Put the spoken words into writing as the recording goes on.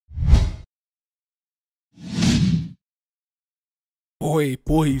Oi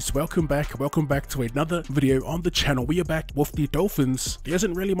boys, welcome back to another video on the channel. We are back with the Dolphins. There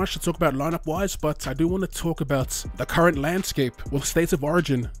isn't really much to talk about lineup wise, but I do want to talk about the current landscape with States of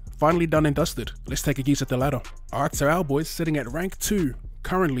Origin finally done and dusted. Let's take a gaze at the ladder. Alright, so our boys sitting at rank 2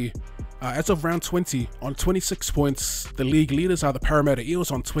 currently. As of round 20 on 26 points. The league leaders are the Parramatta Eels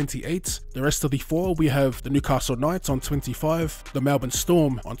on 28. The rest of the 4, we have the Newcastle Knights on 25, the Melbourne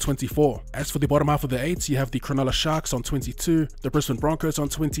Storm on 24. As for the bottom half of the 8, you have the Cronulla Sharks on 22, the Brisbane Broncos on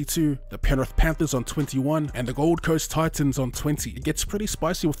 22, the Penrith Panthers on 21, and the Gold Coast Titans on 20. It gets pretty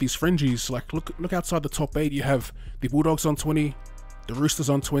spicy with these fringies. Like look outside the top 8, you have the Bulldogs on 20, the Roosters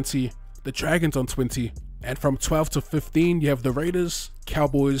on 20, the Dragons on 20, and from 12 to 15 you have the Raiders,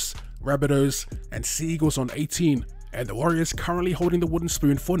 Cowboys, Rabbitohs, and Sea Eagles on 18, and the Warriors currently holding the wooden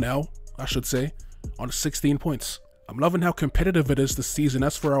spoon for now, I should say, on 16 points. I'm loving how competitive it is this season.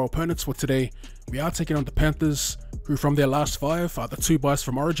 As for our opponents for today, we are taking on the Panthers, who from their last 5 are the 2 buys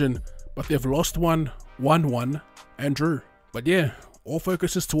from Origin, but they've lost one, won one, and drew. But yeah, all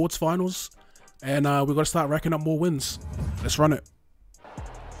focus is towards finals, and we've got to start racking up more wins. Let's run it.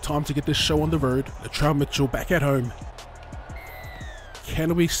 Time to get this show on the road. Latrell Mitchell back at home.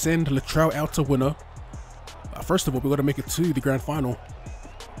 Can we send Latrell out to winner? First of all, we've got to make it to the grand final.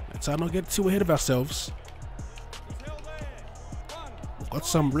 Let's not get too ahead of ourselves. We've got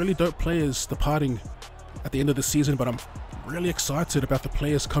some really dope players departing at the end of the season, but I'm really excited about the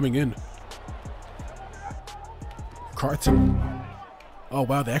players coming in. Crichton. Oh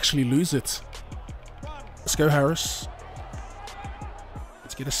wow, they actually lose it. Let's go, Harris.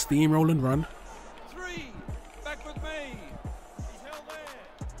 Let's get a steamrolling run.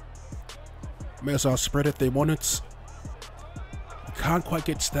 May as well spread it, they want it. We can't quite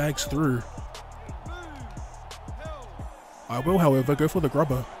get Staggs through. I will, however, go for the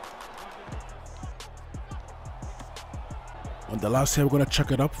grubber. On the last hit, we're going to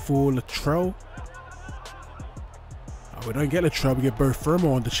chuck it up for Latrell. We don't get Latrell, we get Bo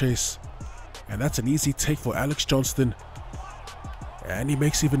Firmo on the chase. And that's an easy take for Alex Johnston. And he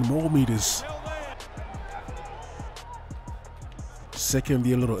makes even more meters. Second,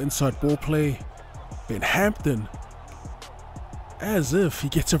 the little inside ball play. In Hampton, as if he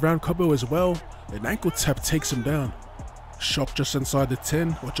gets around Cobo as well. An ankle tap takes him down. Shop just inside the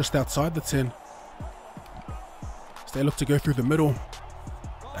 10, or just outside the 10. So they look to go through the middle.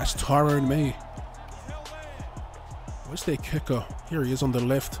 That's Tyrone May. Where's their kicker? Here he is on the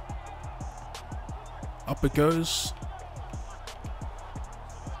left. Up it goes.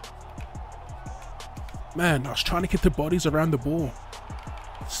 Man, I was trying to get the bodies around the ball.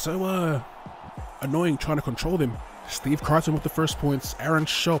 So annoying trying to control them. Steve Crichton with the first points. Aaron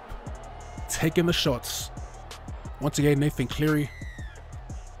Shop taking the shots. Once again, Nathan Cleary.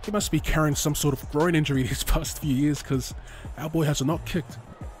 He must be carrying some sort of groin injury these past few years, because our boy has not kicked.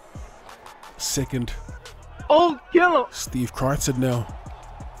 Second. Oh, kill him! Steve Crichton now.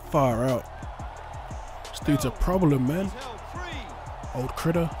 Far out. This dude's a problem, man. Old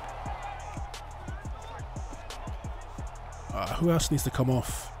critter. Who else needs to come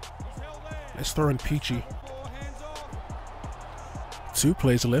off? Let's throw in Peachy. 2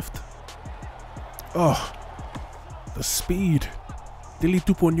 plays left. Oh, the speed. Dilly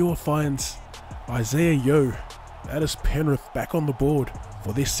Tuponyo finds Isaiah Yeo. That is Penrith back on the board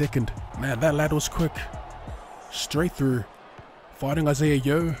for their second. Man, that lad was quick. Straight through. Fighting Isaiah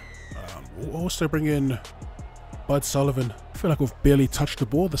Yeo. We'll also bring in Bud Sullivan. I feel like we've barely touched the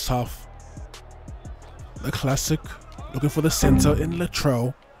ball this half. The classic. Looking for the center in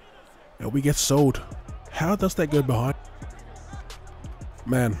Latrell. And we get sold. How does that go behind?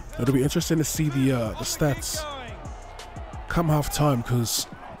 Man, it'll be interesting to see the stats come half time, because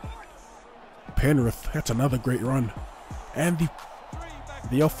Penrith, that's another great run. And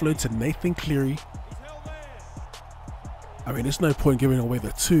the offload to Nathan Cleary. I mean, there's no point giving away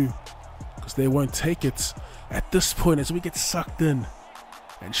the 2, because they won't take it at this point as we get sucked in.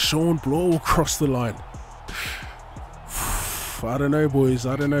 And Sean Bloor will cross the line. I don't know, boys,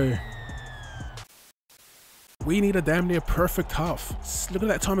 I don't know. We need a damn near perfect half. Look at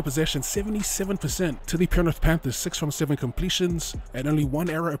that time of possession, 77% to the Penrith Panthers, 6 from 7 completions, and only 1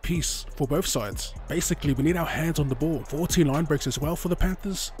 error apiece for both sides. Basically, we need our hands on the ball. 14 line breaks as well for the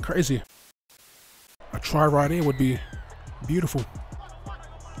Panthers. Crazy. A try right here would be beautiful.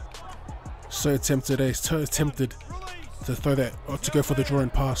 So tempted to throw that, or to go for the draw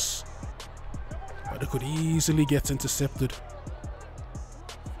and pass. But it could easily get intercepted.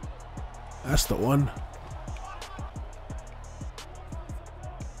 That's the one.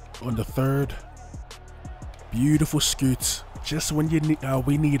 On the third. Beautiful scoot. Just when you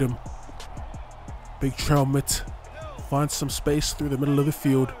we need him. Big Trail Mitt Finds some space through the middle of the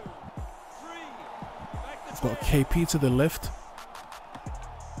field. We've got KP to the left.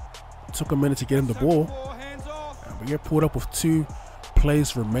 Took a minute to get him the ball. And we get pulled up with 2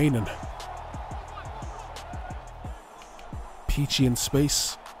 plays remaining. Peachy in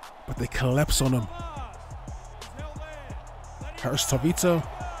space, but they collapse on him. Harris Tavita.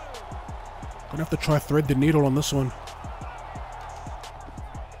 Gonna have to try thread the needle on this one.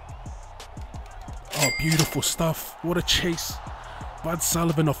 Oh, beautiful stuff. What a chase. Bud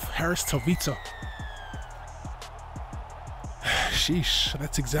Sullivan of Harris Tavita. Sheesh,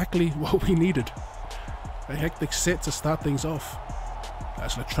 that's exactly what we needed. A hectic set to start things off.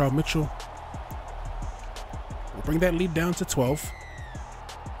 That's Latrell Mitchell. We'll bring that lead down to 12.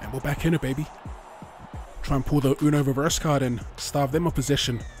 And we're back in it, baby. Try and pull the Uno reverse card and starve them of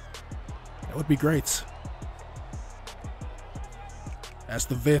possession. That would be great. As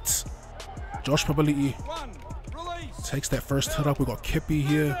the vet, Josh Pabali'i takes that first hit up. We got Kippy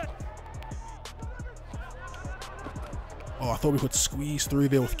here. Oh, I thought we could squeeze through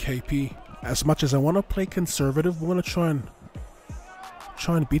there with KP. As much as I want to play conservative, we want to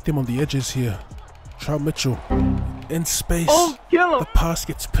try and beat them on the edges here. Latrell Mitchell in space. Oh, kill him. The pass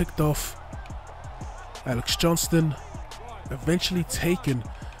gets picked off. Alex Johnston eventually taken.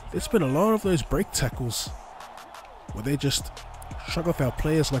 There's been a lot of those break tackles where they just shrug off our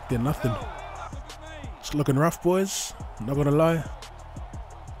players like they're nothing. It's looking rough, boys. I'm not gonna lie.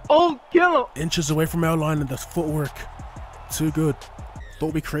 Oh, kill him. Inches away from our line and the footwork. Too good.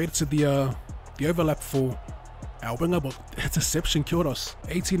 Thought we created the overlap for our winger, but interception killed us.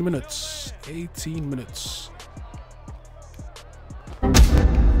 18 minutes. 18 minutes.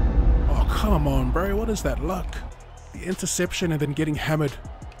 Oh, come on, bro. What is that luck? The interception and then getting hammered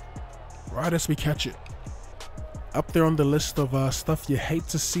right as we catch it. Up there on the list of stuff you hate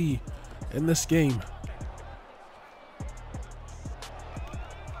to see in this game.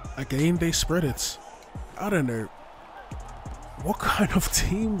 Again, they spread it. I don't know what kind of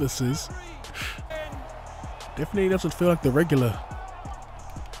team this is. Definitely doesn't feel like the regular.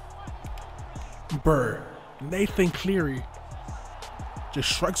 Burr, Nathan Cleary just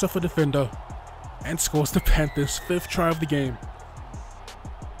shrugs off a defender and scores the Panthers' 5th try of the game.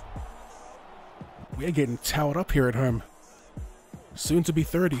 We're getting towed up here at home. Soon to be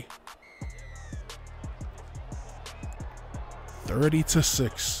 30.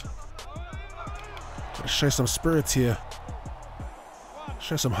 30-6. Gotta show some spirits here.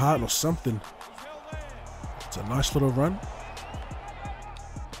 Show some heart or something. It's a nice little run.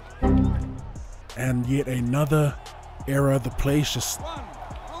 And yet another error. The plays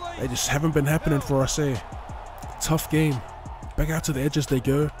they just haven't been happening for us, eh? Tough game. Back out to the edges they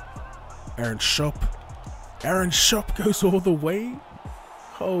go. Aaron Shop. Aaron Shop goes all the way.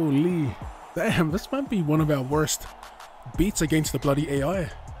 Holy. Damn, this might be one of our worst beats against the bloody AI.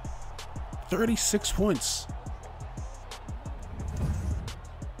 36 points.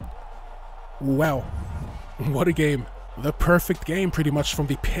 Wow. What a game. The perfect game pretty much from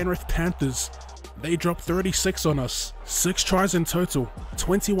the Penrith Panthers. They dropped 36 on us. 6 tries in total.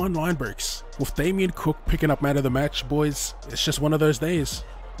 21 line breaks. With Damien Cook picking up man of the match, boys. It's just one of those days.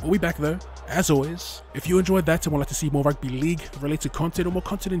 We'll be back though, as always. If you enjoyed that and would like to see more rugby league related content or more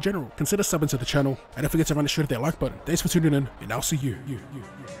content in general, consider subbing to the channel. And don't forget to run and shoot that like button. Thanks for tuning in, and I'll see you.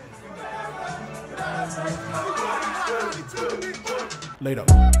 Later.